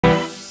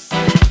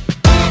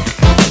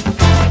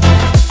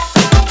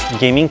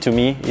Gaming to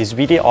me is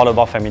really all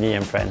about family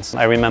and friends.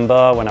 I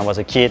remember when I was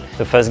a kid,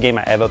 the first game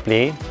I ever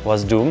played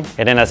was Doom.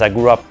 And then as I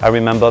grew up, I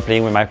remember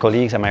playing with my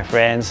colleagues and my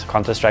friends,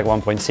 Counter-Strike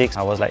 1.6.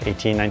 I was like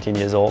 18, 19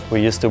 years old.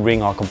 We used to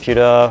bring our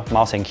computer,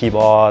 mouse and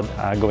keyboard,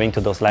 going to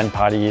those LAN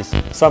parties.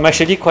 So I'm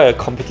actually quite a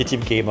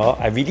competitive gamer.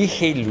 I really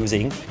hate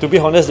losing. To be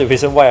honest, the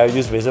reason why I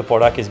use Razer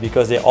product is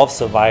because they all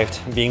survived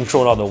being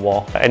thrown on the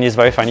wall. And it's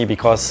very funny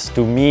because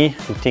to me,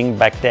 to think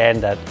back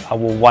then that I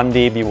will one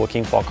day be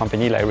working for a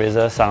company like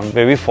Razer sound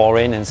very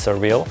foreign and surreal.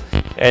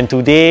 And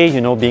today,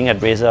 you know, being at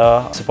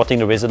Razer, supporting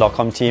the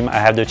Razer.com team, I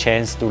have the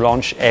chance to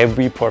launch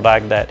every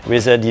product that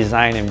Razer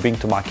design and bring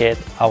to market.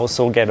 I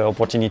also get the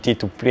opportunity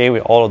to play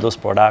with all of those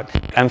products.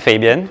 I'm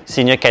Fabien,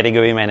 Senior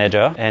Category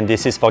Manager, and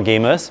this is for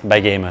Gamers by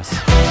Gamers.